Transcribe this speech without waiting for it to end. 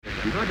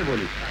What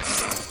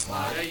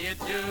are you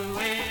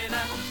doing in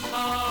a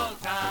small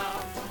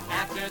town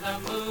after the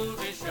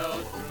movie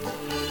show's through?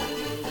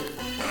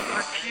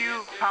 A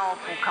few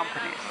powerful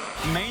companies.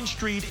 Main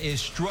Street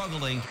is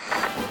struggling.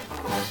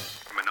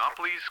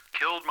 Monopolies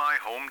killed my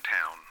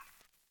hometown.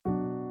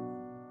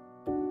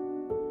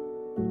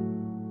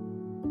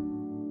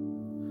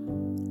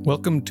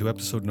 Welcome to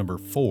episode number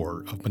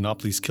 4 of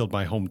Monopolies Killed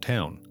My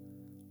Hometown.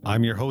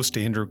 I'm your host,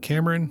 Andrew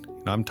Cameron,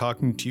 and I'm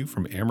talking to you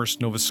from Amherst,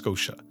 Nova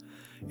Scotia.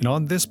 And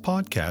on this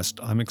podcast,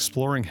 I'm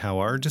exploring how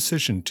our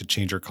decision to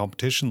change our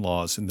competition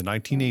laws in the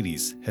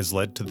 1980s has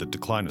led to the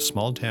decline of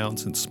small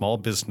towns and small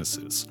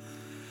businesses.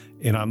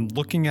 And I'm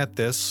looking at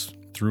this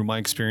through my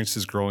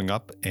experiences growing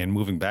up and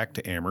moving back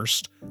to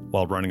Amherst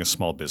while running a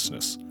small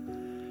business.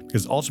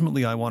 Because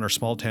ultimately, I want our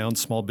small towns,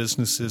 small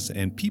businesses,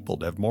 and people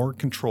to have more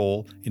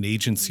control and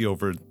agency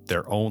over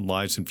their own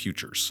lives and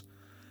futures.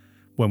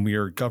 When we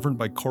are governed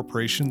by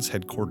corporations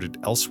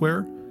headquartered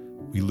elsewhere,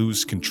 we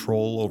lose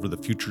control over the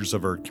futures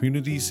of our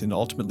communities, and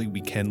ultimately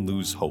we can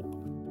lose hope.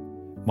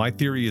 My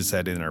theory is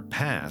that in our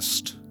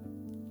past,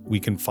 we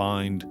can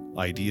find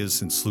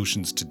ideas and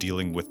solutions to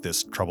dealing with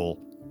this trouble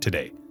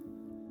today.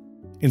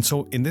 And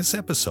so in this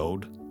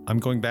episode, I'm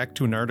going back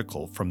to an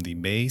article from the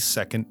May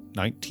 2nd,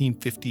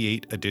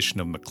 1958 edition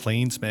of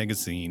Maclean's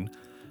magazine,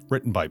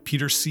 written by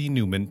Peter C.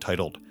 Newman,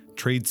 titled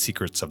Trade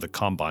Secrets of the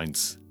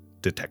Combine's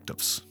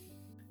Detectives.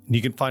 And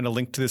you can find a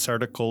link to this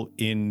article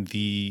in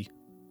the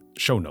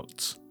show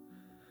notes.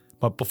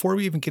 But before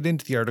we even get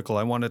into the article,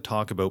 I want to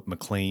talk about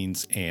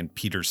Maclean's and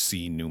Peter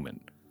C. Newman.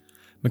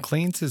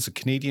 Maclean's is a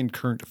Canadian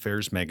current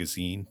affairs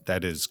magazine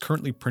that is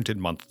currently printed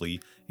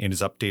monthly and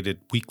is updated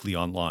weekly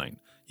online.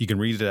 You can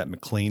read it at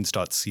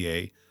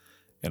macleans.ca,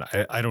 and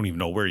I don't even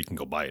know where you can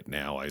go buy it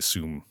now. I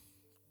assume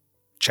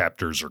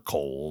Chapters or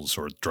Kohl's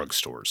or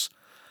drugstores.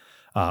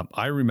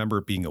 I remember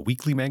it being a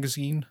weekly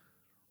magazine,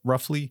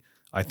 roughly.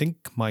 I think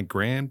my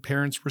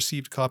grandparents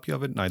received a copy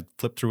of it, and I'd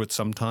flip through it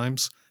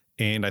sometimes.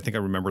 And I think I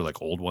remember like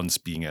old ones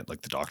being at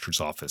like the doctor's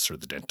office or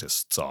the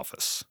dentist's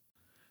office.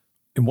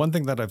 And one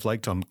thing that I've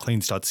liked on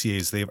macleans.ca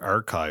is they have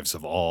archives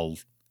of all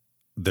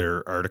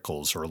their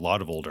articles, or a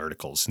lot of old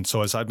articles. And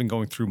so as I've been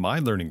going through my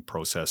learning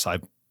process,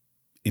 I've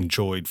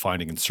enjoyed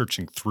finding and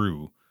searching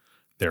through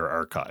their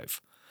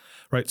archive.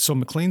 Right. So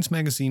Maclean's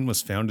magazine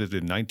was founded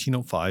in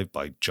 1905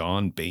 by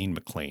John Bain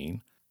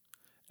Maclean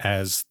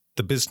as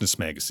the business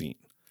magazine.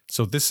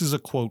 So this is a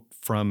quote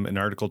from an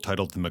article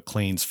titled The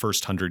Maclean's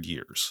First 100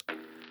 Years.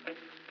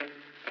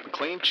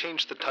 Maclean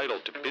changed the title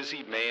to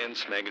Busy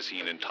Man's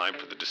Magazine in time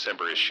for the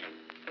December issue.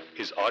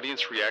 His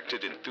audience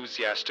reacted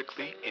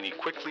enthusiastically, and he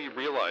quickly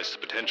realized the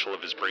potential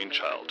of his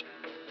brainchild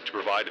to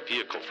provide a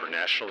vehicle for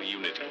national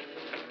unity.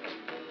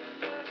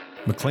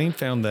 Maclean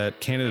found that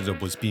Canada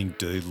was being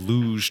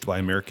deluged by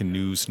American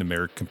news and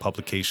American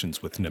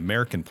publications with an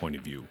American point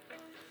of view,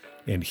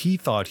 and he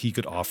thought he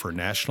could offer a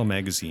national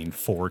magazine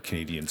for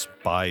Canadians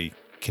by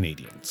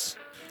Canadians,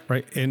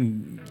 right?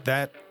 And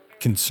that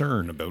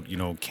concern about,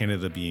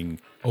 Canada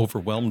being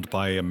overwhelmed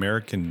by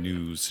American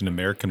news and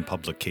American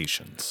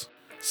publications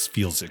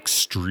feels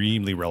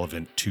extremely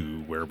relevant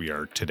to where we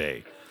are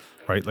today,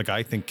 right? Like,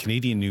 I think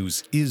Canadian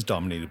news is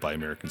dominated by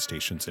American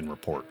stations and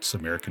reports,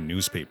 American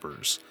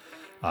newspapers,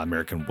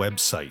 American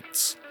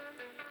websites,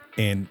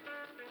 and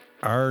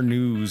our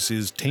news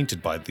is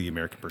tainted by the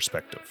American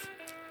perspective.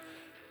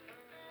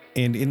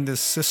 And in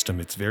this system,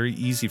 it's very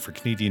easy for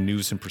Canadian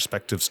news and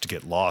perspectives to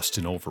get lost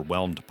and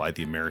overwhelmed by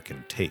the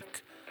American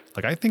take.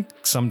 Like, I think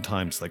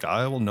sometimes,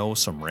 I will know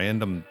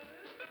the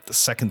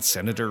second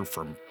senator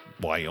from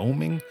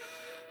Wyoming,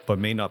 but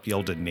may not be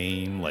able to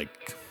name,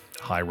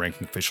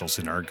 high-ranking officials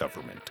in our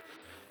government.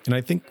 And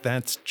I think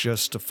that's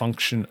just a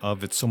function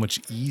of it's so much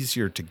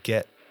easier to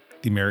get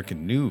the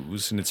American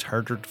news, and it's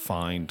harder to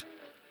find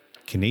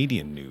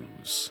Canadian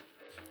news,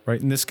 right?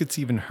 And this gets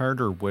even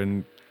harder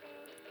when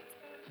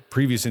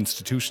previous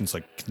institutions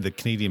like the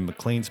Canadian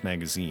Maclean's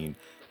magazine,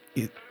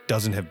 it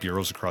doesn't have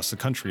bureaus across the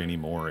country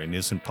anymore and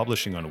isn't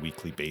publishing on a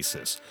weekly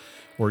basis.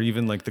 Or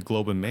even like the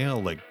Globe and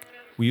Mail,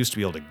 we used to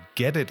be able to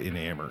get it in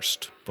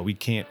Amherst, but we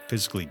can't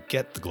physically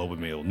get the Globe and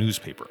Mail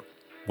newspaper.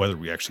 Whether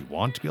we actually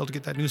want to be able to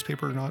get that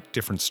newspaper or not,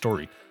 different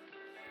story.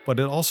 But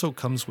it also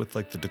comes with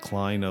the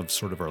decline of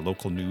sort of our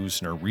local news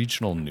and our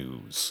regional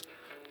news.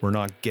 We're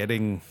not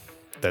getting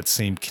that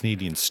same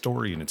Canadian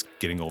story, and it's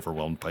getting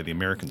overwhelmed by the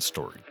American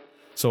story.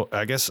 So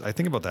I guess I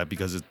think about that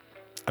because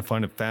I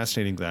find it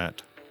fascinating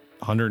that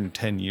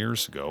 110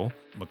 years ago,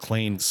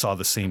 Maclean saw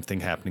the same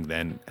thing happening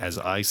then as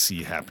I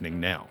see happening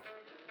now.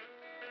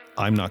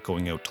 I'm not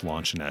going out to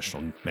launch a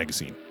national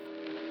magazine.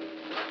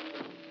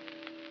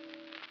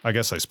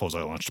 I suppose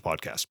I launched a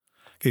podcast.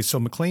 Okay, so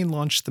Maclean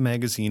launched the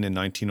magazine in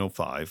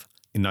 1905.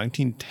 In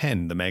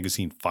 1910, the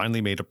magazine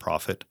finally made a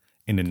profit,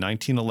 and in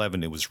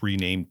 1911, it was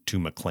renamed to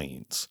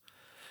Maclean's.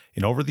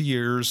 And over the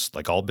years,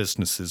 like all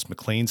businesses,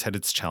 Maclean's had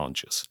its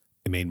challenges.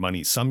 It made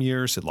money some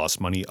years, it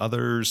lost money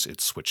others, it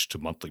switched to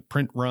monthly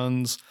print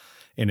runs,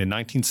 and in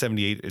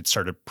 1978, it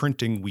started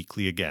printing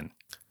weekly again.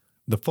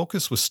 The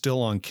focus was still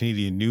on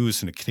Canadian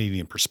news and a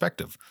Canadian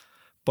perspective,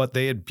 but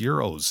they had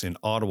bureaus in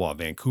Ottawa,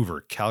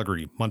 Vancouver,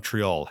 Calgary,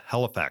 Montreal,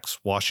 Halifax,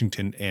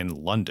 Washington, and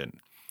London.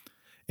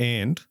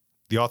 And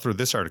the author of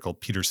this article,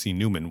 Peter C.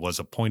 Newman, was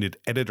appointed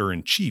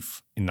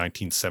editor-in-chief in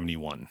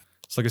 1971.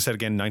 So like I said,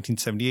 again,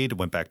 1978, it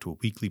went back to a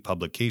weekly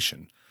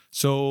publication.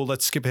 So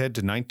let's skip ahead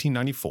to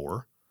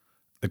 1994.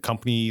 The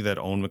company that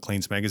owned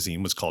Maclean's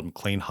magazine was called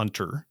Maclean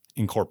Hunter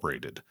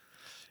Incorporated.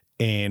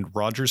 And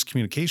Rogers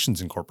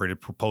Communications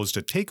Incorporated proposed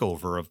a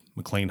takeover of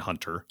Maclean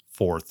Hunter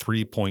for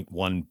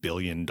 $3.1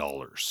 billion.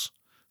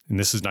 And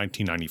this is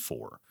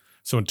 1994.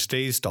 So in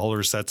today's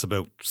dollars, that's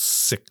about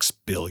 $6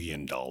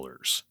 billion.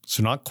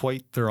 So not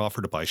quite their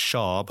offer to buy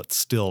Shaw, but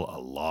still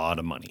a lot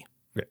of money.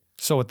 Okay.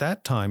 So at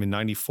that time in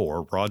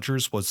 94,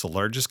 Rogers was the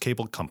largest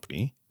cable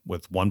company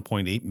with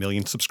 1.8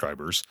 million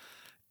subscribers,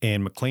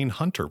 and Maclean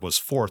Hunter was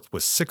fourth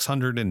with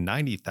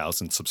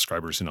 690,000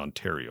 subscribers in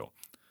Ontario.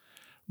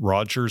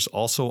 Rogers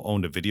also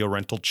owned a video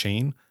rental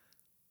chain.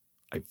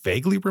 I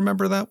vaguely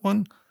remember that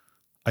one.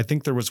 I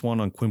think there was one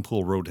on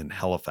Quinpool Road in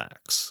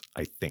Halifax,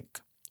 I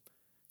think.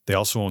 They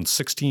also owned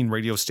 16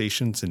 radio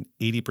stations and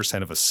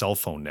 80% of a cell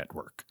phone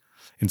network.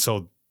 And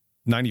so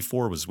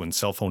 94 was when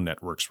cell phone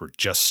networks were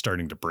just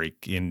starting to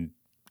break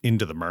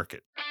into the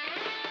market.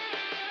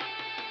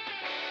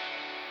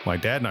 My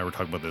dad and I were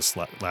talking about this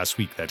last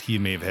week, that he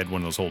may have had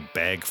one of those old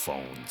bag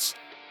phones.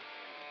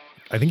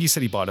 I think he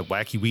said he bought a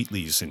Wacky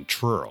Wheatley's in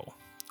Truro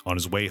on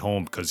his way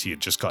home because he had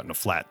just gotten a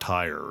flat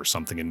tire or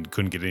something and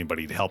couldn't get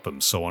anybody to help him.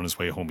 So on his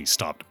way home, he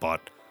stopped and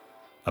bought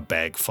a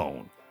bag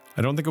phone.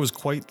 I don't think it was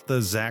quite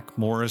the Zach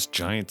Morris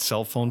giant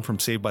cell phone from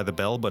Saved by the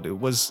Bell, but it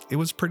was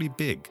pretty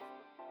big.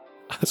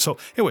 So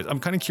anyways,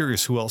 I'm kind of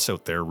curious who else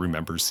out there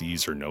remembers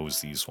these or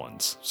knows these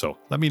ones. So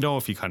let me know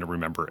if you kind of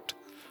remember it.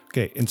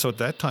 Okay, and so at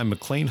that time,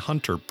 Maclean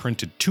Hunter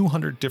printed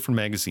 200 different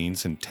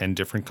magazines in 10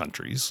 different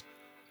countries.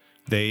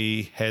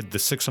 They had the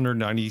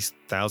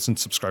 690,000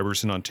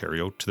 subscribers in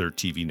Ontario to their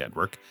TV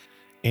network,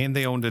 and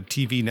they owned a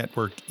TV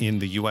network in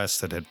the US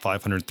that had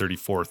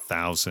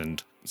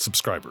 534,000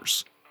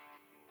 subscribers.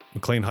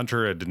 Maclean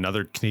Hunter had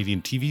another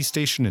Canadian TV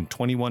station and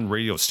 21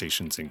 radio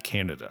stations in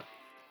Canada.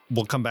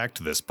 We'll come back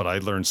to this, but I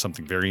learned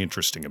something very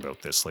interesting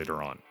about this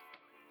later on.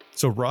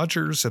 So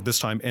Rogers at this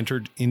time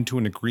entered into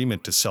an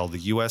agreement to sell the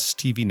US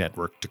TV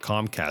network to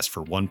Comcast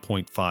for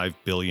 $1.5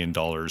 billion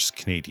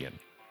Canadian.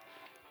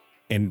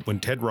 And when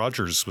Ted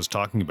Rogers was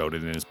talking about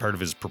it, and as part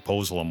of his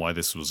proposal on why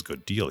this was a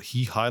good deal,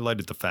 he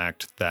highlighted the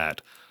fact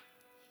that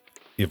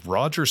if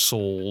Rogers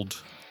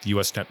sold the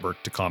US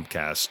network to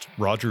Comcast,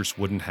 Rogers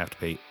wouldn't have to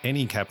pay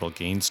any capital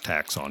gains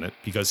tax on it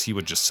because he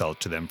would just sell it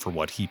to them for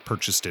what he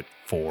purchased it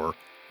for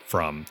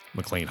from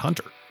Maclean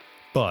Hunter.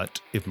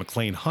 But if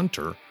Maclean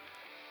Hunter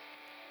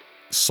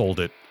sold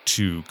it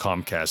to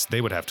Comcast,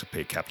 they would have to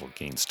pay capital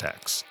gains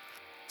tax.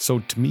 So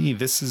to me,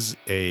 this is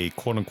a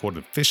quote-unquote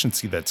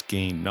efficiency that's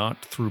gained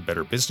not through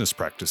better business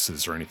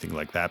practices or anything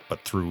like that,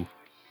 but through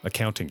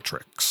accounting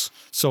tricks.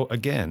 So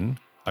again,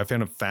 I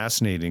found it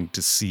fascinating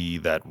to see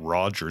that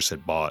Rogers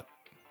had bought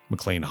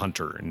Maclean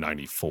Hunter in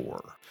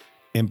 94.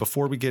 And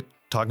before we get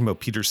talking about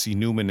Peter C.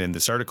 Newman in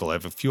this article, I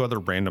have a few other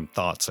random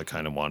thoughts I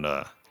kind of want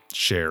to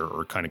share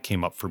or kind of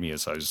came up for me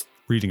as I was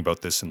reading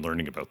about this and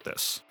learning about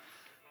this.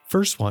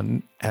 First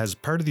one, as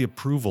part of the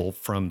approval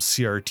from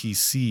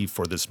CRTC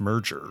for this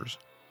merger,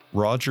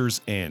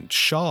 Rogers and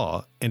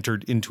Shaw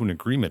entered into an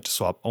agreement to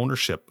swap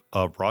ownership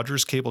of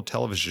Rogers cable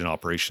television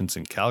operations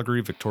in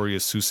Calgary, Victoria,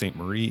 Sault Ste.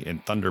 Marie,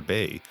 and Thunder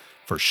Bay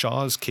for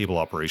Shaw's cable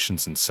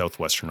operations in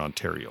southwestern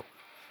Ontario.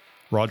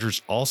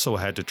 Rogers also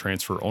had to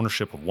transfer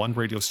ownership of one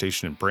radio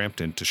station in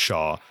Brampton to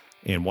Shaw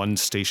and one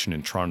station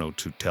in Toronto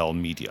to Tel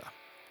Media.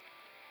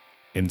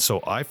 And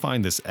so I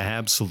find this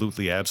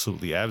absolutely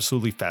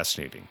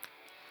fascinating.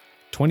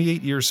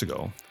 28 years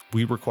ago,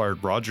 we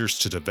required Rogers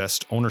to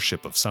divest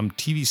ownership of some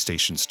TV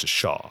stations to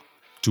Shaw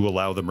to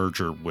allow the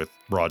merger with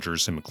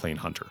Rogers and Maclean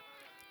Hunter.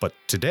 But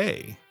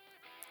today,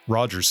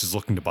 Rogers is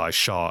looking to buy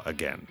Shaw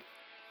again.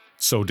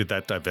 So did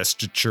that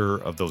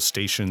divestiture of those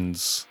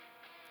stations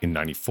in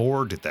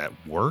 94, did that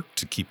work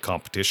to keep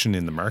competition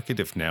in the market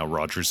if now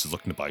Rogers is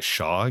looking to buy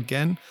Shaw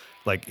again?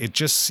 Like, it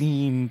just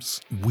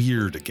seems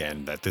weird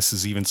again that this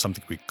is even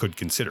something we could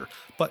consider.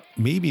 But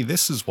maybe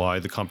this is why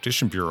the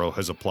Competition Bureau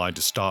has applied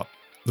to stop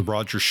the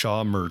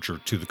Rogers-Shaw merger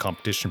to the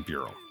Competition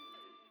Bureau.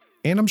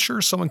 And I'm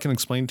sure someone can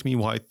explain to me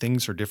why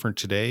things are different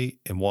today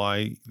and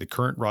why the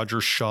current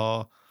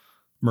Rogers-Shaw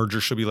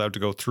merger should be allowed to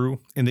go through.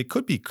 And they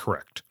could be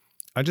correct.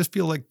 I just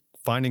feel like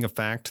finding a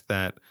fact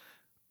that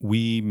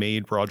we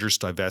made Rogers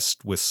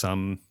divest with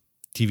some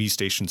TV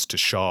stations to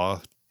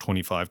Shaw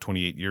 25,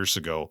 28 years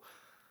ago,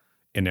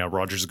 and now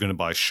Rogers is going to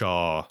buy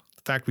Shaw.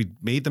 The fact we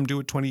made them do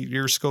it 20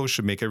 years ago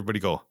should make everybody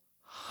go,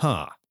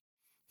 and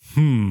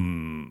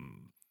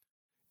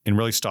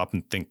really stop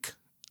and think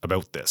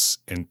about this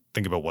and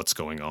think about what's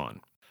going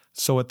on.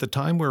 So at the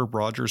time where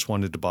Rogers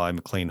wanted to buy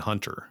Maclean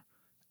Hunter,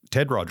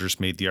 Ted Rogers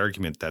made the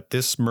argument that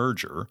this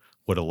merger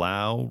would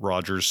allow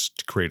Rogers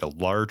to create a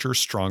larger,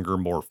 stronger,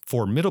 more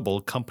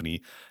formidable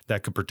company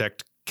that could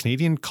protect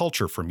Canadian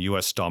culture from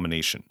U.S.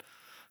 domination.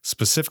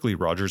 Specifically,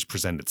 Rogers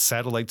presented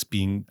satellites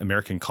being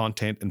American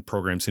content and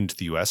programs into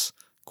the US,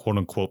 quote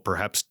unquote,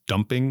 perhaps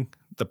dumping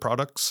the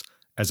products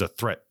as a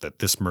threat that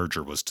this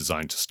merger was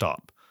designed to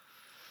stop.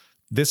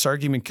 This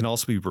argument can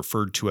also be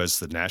referred to as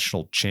the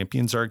national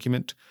champions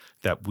argument,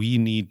 that we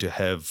need to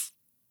have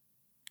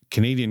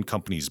Canadian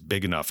companies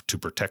big enough to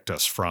protect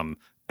us from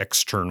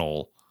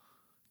external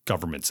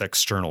governments,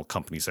 external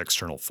companies,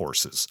 external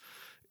forces.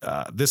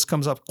 This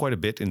comes up quite a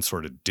bit in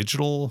sort of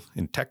digital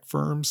and tech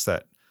firms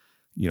that,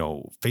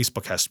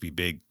 Facebook has to be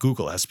big,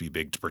 Google has to be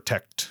big to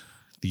protect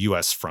the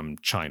US from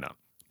China.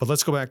 But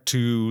let's go back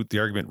to the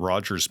argument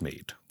Rogers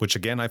made, which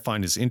again I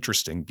find is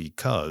interesting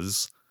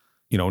because,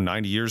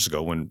 90 years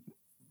ago when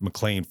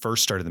Maclean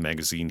first started the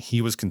magazine,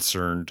 he was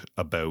concerned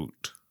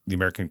about the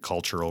American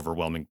culture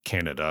overwhelming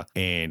Canada,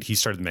 and he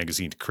started the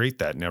magazine to create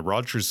that. Now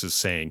Rogers is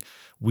saying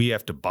we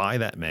have to buy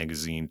that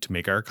magazine to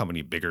make our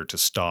company bigger to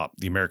stop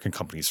the American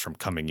companies from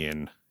coming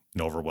in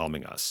and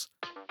overwhelming us.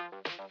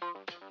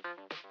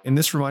 And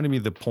this reminded me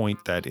of the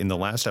point that in the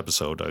last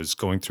episode, I was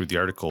going through the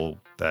article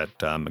that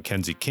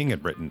Mackenzie King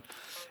had written,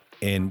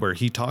 and where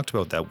he talked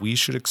about that we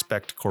should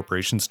expect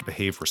corporations to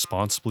behave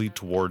responsibly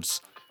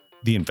towards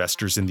the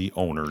investors and the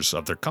owners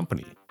of their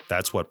company.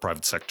 That's what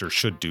private sector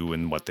should do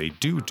and what they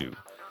do.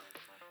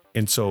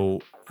 And so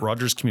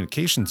Rogers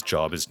Communications'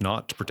 job is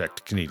not to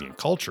protect Canadian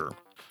culture.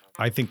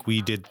 I think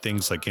we did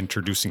things like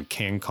introducing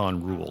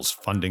CanCon rules,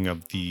 funding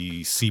of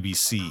the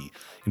CBC,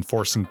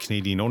 enforcing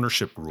Canadian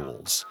ownership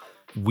rules.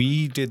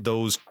 We did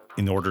those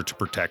in order to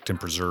protect and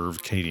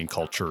preserve Canadian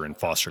culture and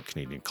foster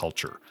Canadian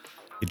culture.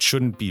 It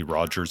shouldn't be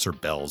Rogers or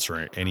Bell's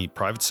or any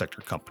private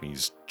sector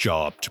company's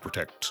job to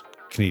protect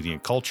Canadian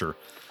culture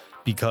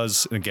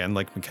because, again,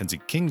 like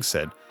Mackenzie King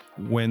said,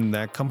 when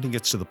that company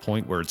gets to the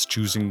point where it's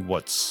choosing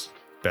what's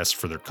best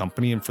for their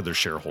company and for their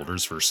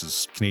shareholders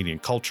versus Canadian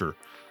culture,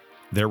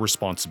 their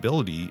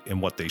responsibility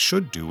and what they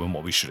should do and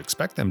what we should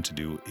expect them to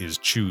do is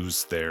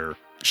choose their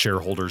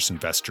shareholders,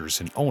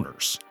 investors, and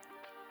owners,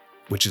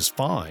 which is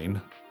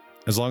fine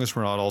as long as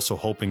we're not also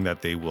hoping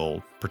that they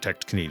will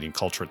protect Canadian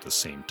culture at the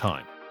same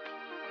time.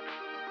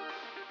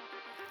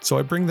 So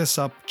I bring this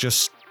up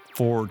just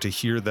to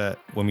hear that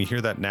when we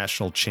hear that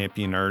national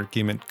champion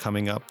argument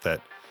coming up,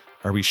 that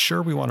are we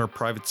sure we want our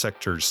private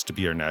sectors to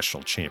be our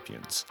national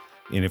champions?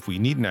 And if we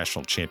need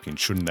national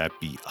champions, shouldn't that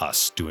be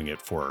us doing it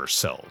for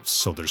ourselves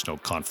so there's no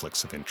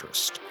conflicts of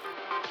interest?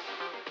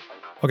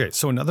 Okay,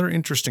 so another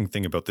interesting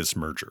thing about this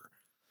merger.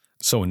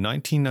 So in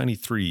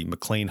 1993,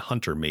 Maclean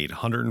Hunter made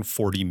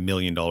 $140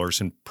 million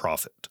in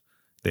profit.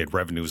 They had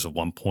revenues of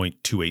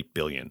 $1.28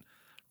 billion.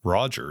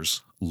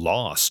 Rogers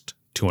lost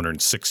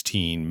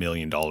 $216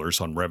 million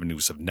on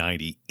revenues of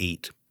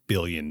 $98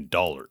 billion.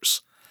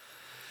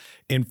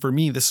 And for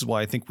me, this is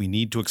why I think we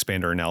need to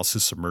expand our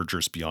analysis of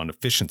mergers beyond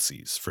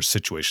efficiencies for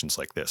situations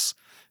like this.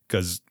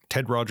 Because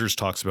Ted Rogers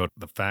talks about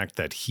the fact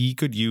that he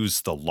could use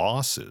the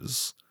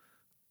losses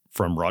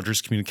from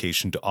Rogers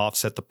Communication to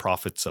offset the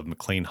profits of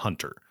Maclean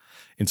Hunter.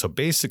 And so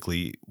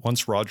basically,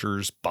 once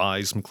Rogers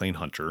buys Maclean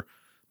Hunter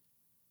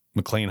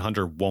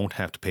won't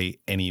have to pay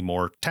any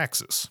more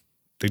taxes.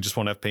 They just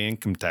won't have to pay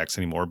income tax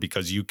anymore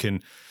because you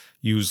can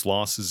use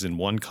losses in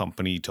one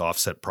company to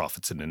offset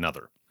profits in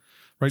another.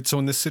 Right? So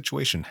in this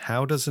situation,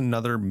 how does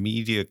another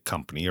media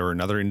company or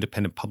another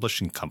independent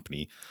publishing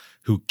company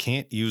who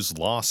can't use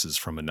losses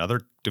from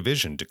another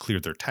division to clear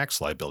their tax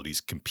liabilities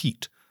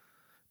compete?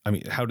 I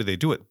mean, how do they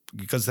do it?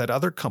 Because that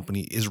other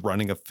company is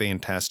running a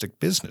fantastic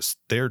business.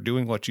 They're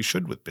doing what you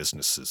should with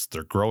businesses.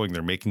 They're growing.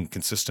 They're making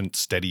consistent,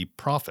 steady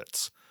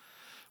profits,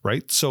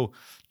 right? So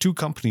two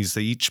companies,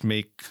 they each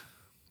make,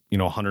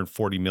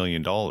 $140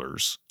 million,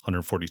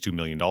 $142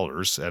 million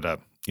at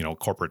a,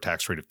 corporate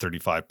tax rate of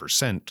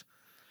 35%.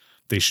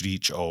 They should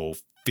each owe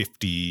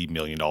 $50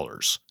 million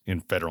in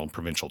federal and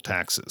provincial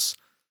taxes.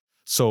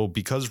 So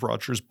because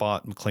Rogers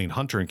bought Maclean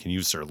Hunter and can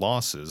use their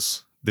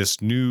losses,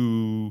 this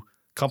new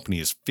company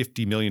is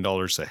 $50 million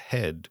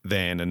ahead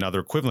than another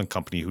equivalent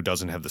company who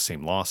doesn't have the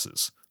same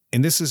losses.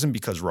 And this isn't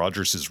because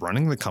Rogers is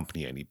running the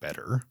company any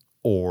better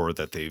or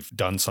that they've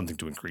done something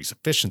to increase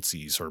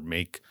efficiencies or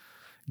make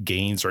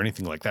gains or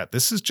anything like that.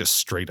 This is just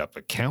straight up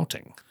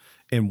accounting.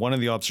 And one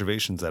of the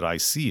observations that I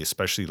see,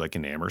 especially like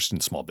in Amherst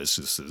and small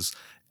businesses,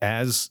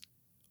 as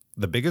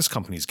the biggest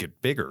companies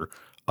get bigger,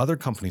 other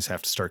companies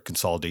have to start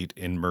consolidate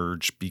and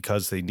merge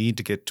because they need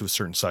to get to a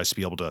certain size to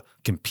be able to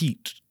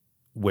compete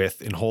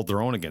with and hold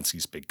their own against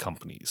these big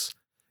companies.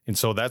 And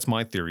so that's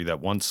my theory,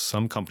 that once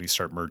some companies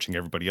start merging,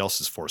 everybody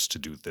else is forced to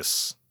do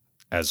this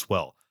as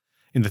well.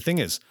 And the thing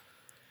is,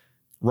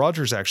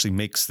 Rogers actually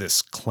makes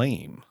this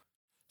claim.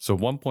 So at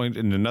one point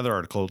in another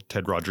article,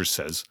 Ted Rogers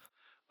says,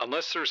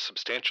 unless there's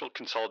substantial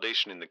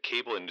consolidation in the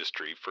cable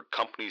industry for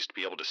companies to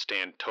be able to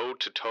stand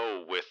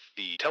toe-to-toe with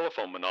the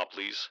telephone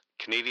monopolies,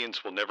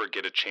 Canadians will never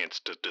get a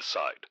chance to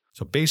decide.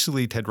 So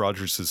basically, Ted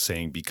Rogers is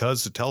saying,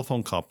 because the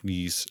telephone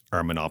companies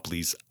are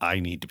monopolies, I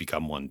need to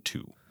become one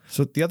too.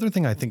 So the other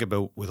thing I think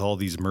about with all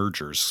these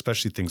mergers,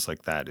 especially things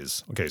like that,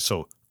 is, okay,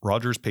 so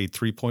Rogers paid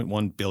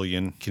 $3.1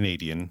 billion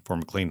Canadian for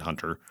Maclean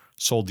Hunter.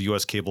 sold the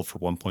US cable for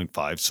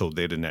 1.5, so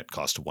they had a net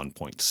cost of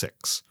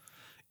 1.6.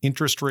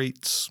 Interest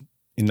rates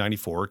in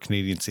 94,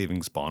 Canadian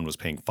savings bond was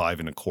paying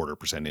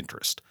 5.25%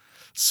 interest.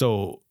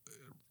 So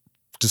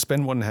to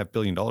spend $1.5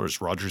 billion,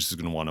 Rogers is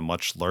going to want a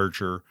much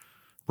larger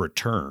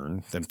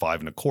return than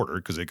 5.25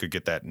 because they could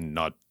get that and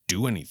not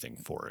do anything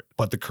for it.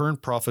 But the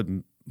current profit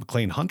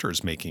Maclean Hunter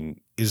is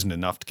making isn't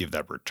enough to give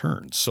that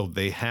return. So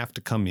they have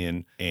to come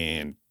in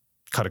and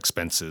cut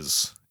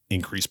expenses,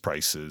 increase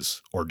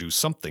prices, or do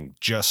something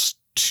just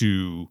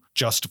to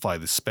justify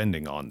the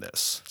spending on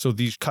this. So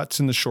these cuts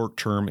in the short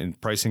term and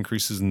price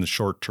increases in the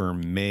short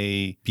term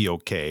may be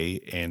okay,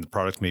 and the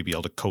product may be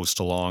able to coast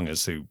along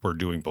as they were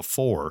doing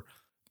before.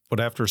 But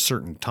after a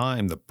certain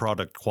time, the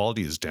product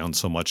quality is down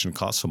so much and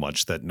costs so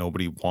much that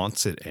nobody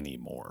wants it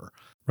anymore,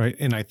 right?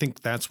 And I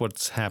think that's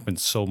what's happened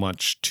so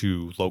much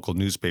to local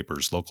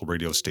newspapers, local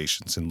radio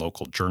stations, and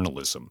local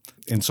journalism.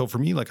 And so for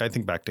me, like I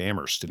think back to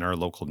Amherst in our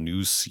local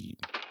news scene.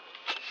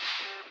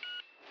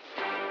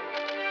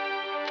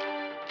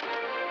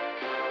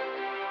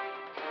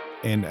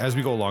 And as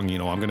we go along,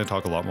 I'm going to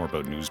talk a lot more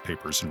about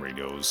newspapers and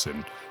radios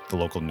and the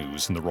local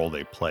news and the role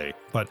they play.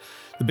 But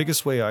the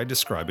biggest way I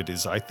describe it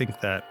is I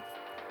think that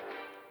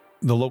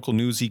the local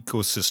news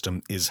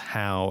ecosystem is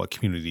how a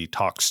community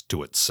talks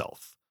to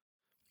itself.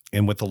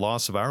 And with the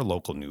loss of our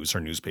local news,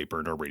 our newspaper,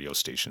 and our radio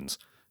stations,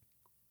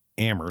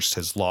 Amherst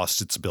has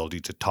lost its ability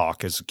to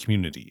talk as a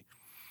community.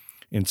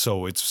 And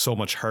so it's so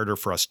much harder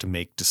for us to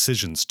make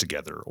decisions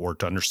together or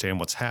to understand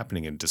what's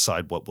happening and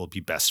decide what will be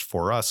best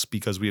for us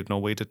because we have no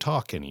way to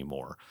talk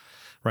anymore,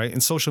 right?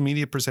 And social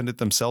media presented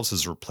themselves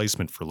as a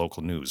replacement for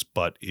local news,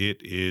 but it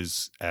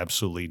is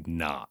absolutely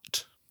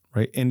not,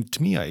 right? And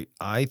to me,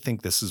 I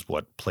think this is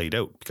what played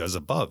out because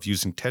above,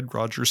 using Ted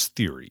Rogers'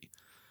 theory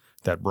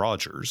that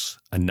Rogers,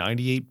 a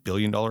 $98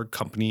 billion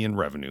company in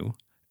revenue,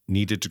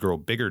 needed to grow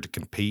bigger to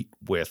compete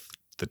with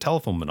the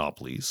telephone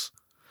monopolies.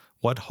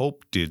 What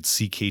hope did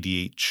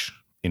CKDH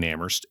in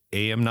Amherst,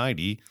 AM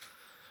 90,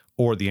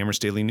 or the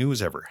Amherst Daily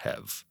News ever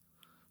have,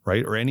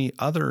 right? Or any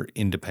other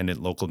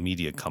independent local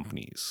media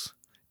companies?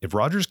 If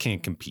Rogers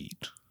can't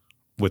compete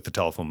with the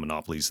telephone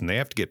monopolies and they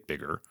have to get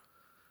bigger,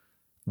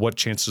 what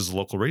chance does a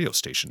local radio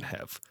station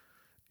have?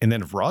 And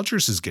then if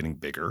Rogers is getting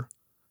bigger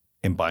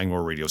and buying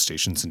more radio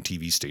stations and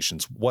TV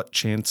stations, what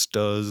chance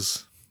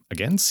does,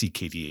 again,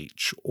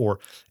 CKDH or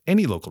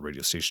any local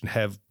radio station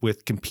have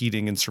with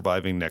competing and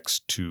surviving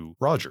next to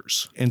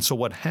Rogers? And so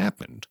what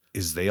happened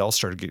is they all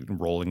started getting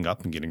rolling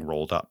up and getting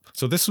rolled up.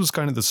 So this was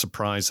kind of the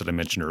surprise that I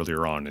mentioned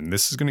earlier on. And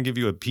this is going to give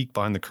you a peek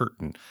behind the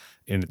curtain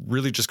and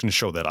really just going to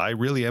show that I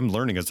really am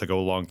learning as I go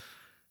along.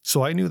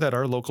 So I knew that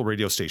our local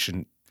radio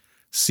station,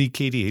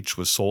 CKDH,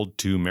 was sold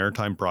to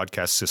Maritime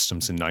Broadcast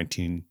Systems in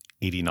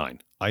 1989.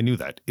 I knew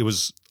that. It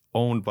was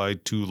owned by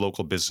two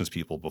local business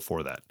people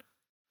before that.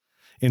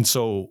 And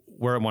so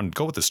where I wanted to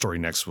go with the story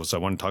next was I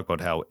want to talk about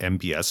how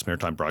MBS,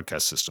 Maritime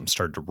Broadcast System,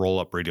 started to roll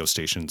up radio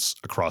stations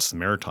across the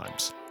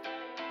Maritimes.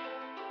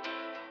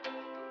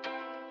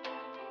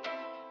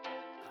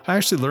 I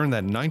actually learned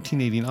that in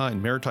 1989,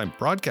 Maritime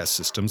Broadcast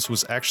Systems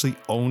was actually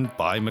owned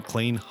by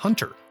Maclean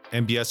Hunter.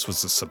 MBS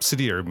was a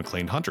subsidiary of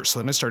Maclean Hunter. So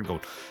then I started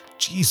going,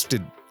 geez,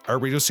 did our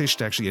radio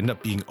station actually end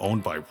up being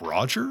owned by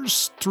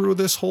Rogers through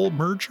this whole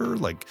merger?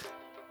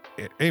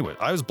 Anyway,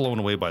 I was blown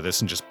away by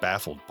this and just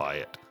baffled by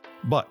it.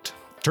 But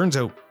turns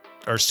out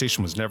our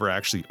station was never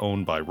actually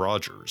owned by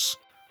Rogers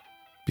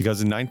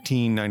because in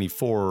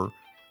 1994,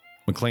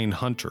 Maclean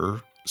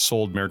Hunter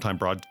sold Maritime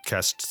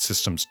Broadcast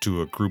Systems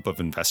to a group of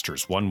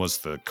investors. One was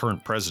the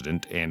current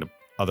president and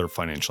other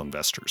financial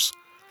investors.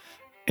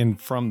 And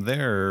from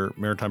there,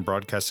 Maritime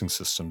Broadcasting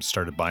Systems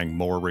started buying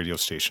more radio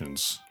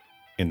stations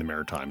in the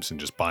Maritimes and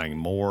just buying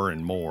more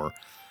and more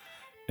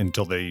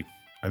until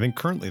I think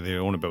currently they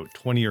own about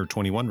 20 or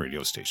 21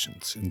 radio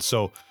stations. And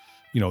so,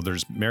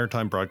 there's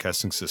Maritime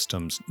Broadcasting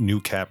Systems,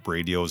 New Cap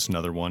Radio is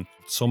another one.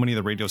 So many of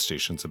the radio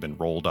stations have been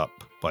rolled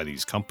up by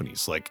these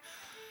companies. Like,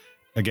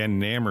 again,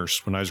 in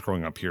Amherst, when I was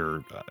growing up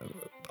here,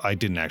 I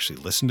didn't actually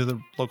listen to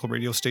the local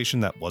radio station.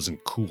 That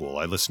wasn't cool.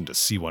 I listened to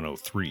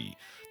C103,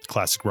 the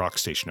classic rock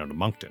station out of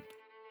Moncton.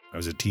 I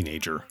was a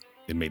teenager.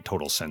 It made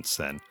total sense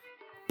then.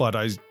 But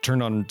I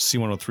turned on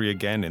C103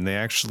 again, and they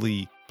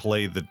actually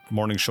play the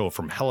morning show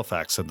from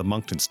Halifax at the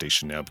Moncton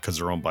station now because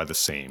they're owned by the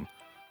same.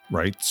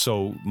 Right.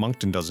 So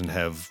Moncton doesn't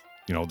have,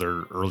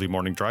 their early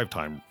morning drive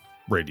time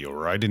radio,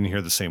 or I didn't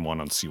hear the same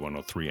one on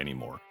C103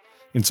 anymore.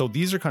 And so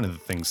these are kind of the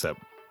things that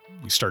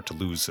we start to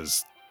lose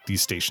as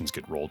these stations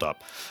get rolled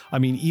up. I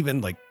mean,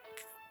 even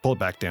pull it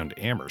back down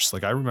to Amherst.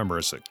 I remember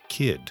as a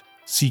kid,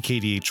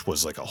 CKDH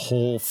was like a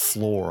whole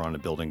floor on a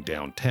building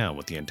downtown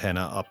with the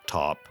antenna up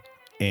top.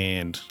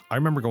 And I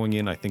remember going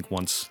in, I think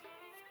once,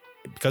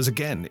 because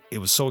again, it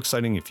was so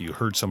exciting if you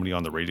heard somebody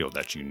on the radio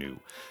that you knew,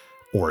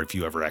 or if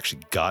you ever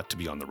actually got to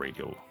be on the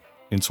radio.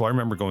 And so I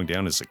remember going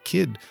down as a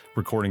kid,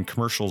 recording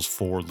commercials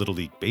for Little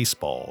League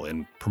Baseball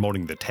and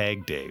promoting the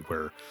tag day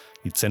where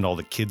you'd send all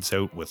the kids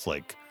out with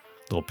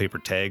little paper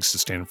tags to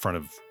stand in front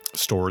of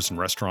stores and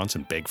restaurants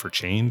and beg for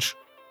change.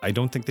 I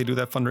don't think they do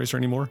that fundraiser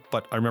anymore,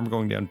 but I remember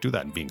going down to do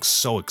that and being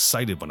so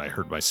excited when I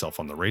heard myself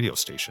on the radio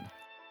station.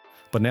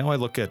 But now I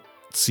look at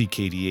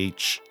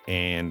CKDH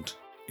and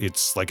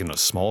it's like in a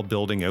small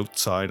building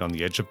outside on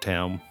the edge of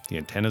town. The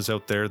antenna's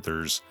out there.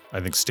 There's,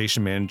 I think,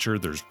 station manager.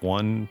 There's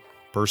one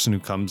person who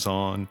comes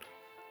on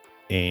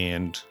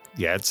and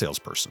the ad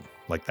salesperson.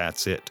 Like,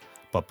 that's it.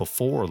 But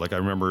before, like, I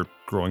remember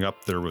growing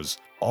up, there was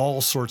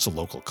all sorts of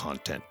local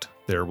content.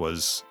 There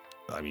was,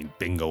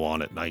 bingo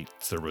on at night.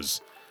 There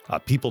was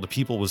People to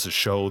People was a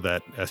show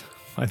that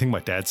I think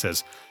my dad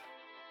says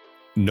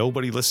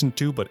nobody listened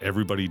to, but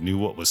everybody knew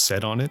what was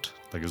said on it.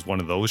 Like, it was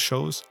one of those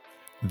shows.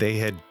 They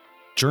had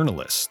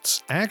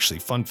journalists. Actually,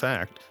 fun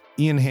fact,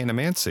 Ian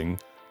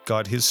Hannah-Mansing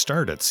got his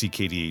start at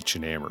CKDH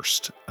in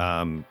Amherst.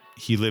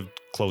 He lived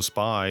close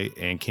by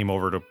and came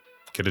over to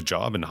get a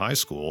job in high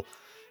school,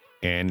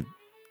 and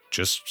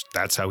just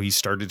that's how he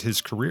started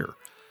his career.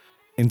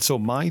 And so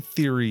my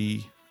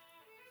theory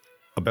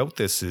about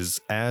this is,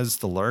 as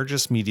the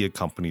largest media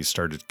companies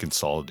started to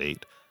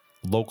consolidate,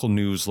 local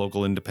news,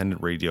 local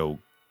independent radio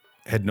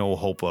had no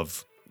hope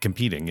of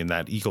competing in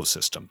that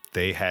ecosystem.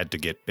 They had to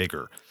get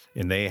bigger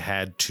and they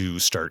had to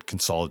start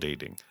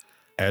consolidating.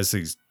 As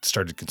they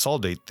started to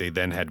consolidate, they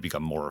then had to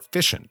become more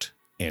efficient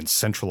and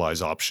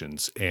centralize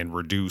options and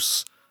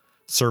reduce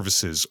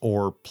services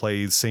or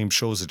play the same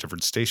shows at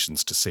different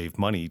stations to save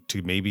money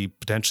to maybe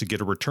potentially get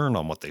a return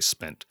on what they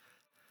spent.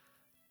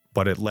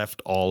 But it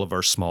left all of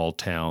our small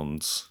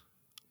towns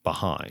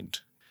behind.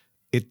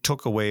 It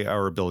took away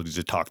our ability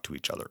to talk to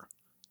each other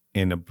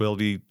and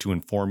ability to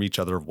inform each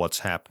other of what's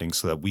happening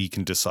so that we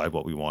can decide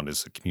what we want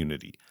as a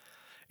community.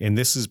 And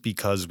this is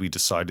because we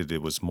decided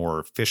it was more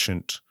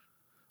efficient,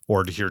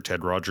 or to hear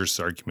Ted Rogers'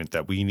 argument,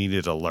 that we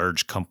needed a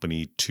large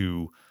company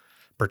to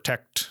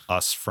protect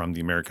us from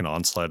the American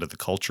onslaught of the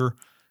culture,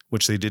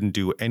 which they didn't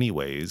do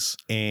anyways.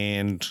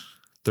 And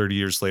 30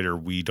 years later,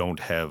 we don't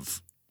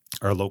have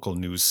our local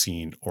news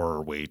scene or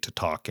a way to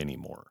talk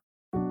anymore.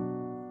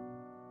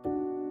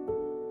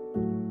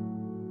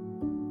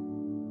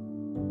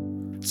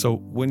 So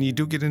when you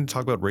do get into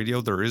talk about radio,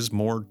 there is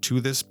more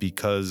to this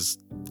because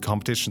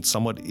competition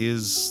somewhat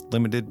is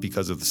limited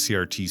because of the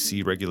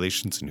CRTC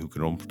regulations and who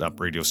can open up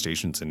radio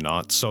stations and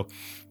not. So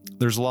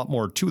there's a lot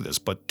more to this.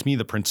 But to me,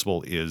 the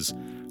principle is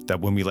that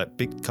when we let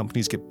big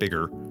companies get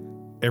bigger,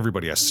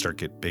 everybody has to start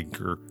get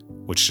bigger,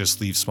 which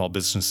just leaves small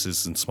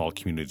businesses and small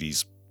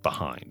communities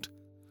behind.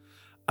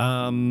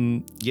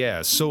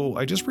 So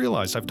I just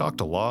realized I've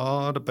talked a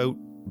lot about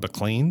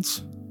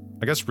Maclean's.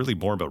 I guess really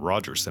more about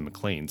Rogers than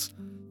Maclean's.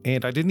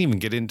 And I didn't even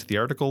get into the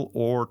article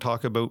or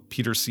talk about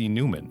Peter C.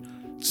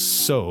 Newman.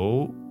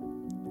 So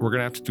we're going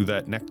to have to do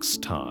that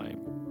next time.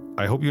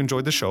 I hope you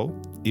enjoyed the show.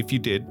 If you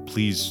did,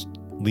 please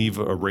leave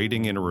a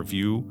rating and a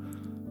review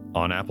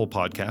on Apple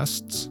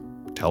Podcasts,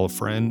 tell a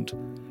friend,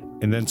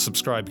 and then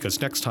subscribe,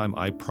 because next time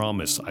I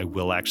promise I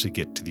will actually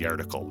get to the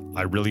article.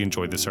 I really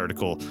enjoyed this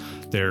article.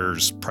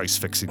 There's price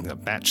fixing the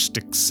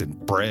matchsticks and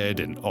bread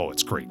and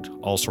it's great.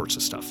 All sorts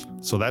of stuff.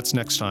 So that's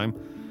next time.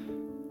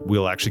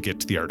 We'll actually get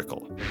to the article.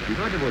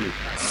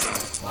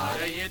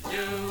 What are you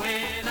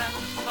doing in a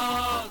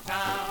small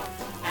town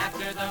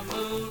after the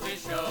movie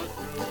show's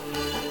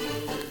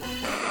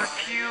through? A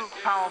few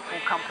powerful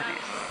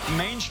companies.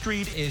 Main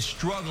Street is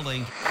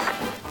struggling.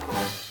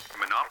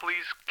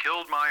 Monopolies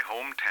killed my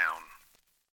hometown.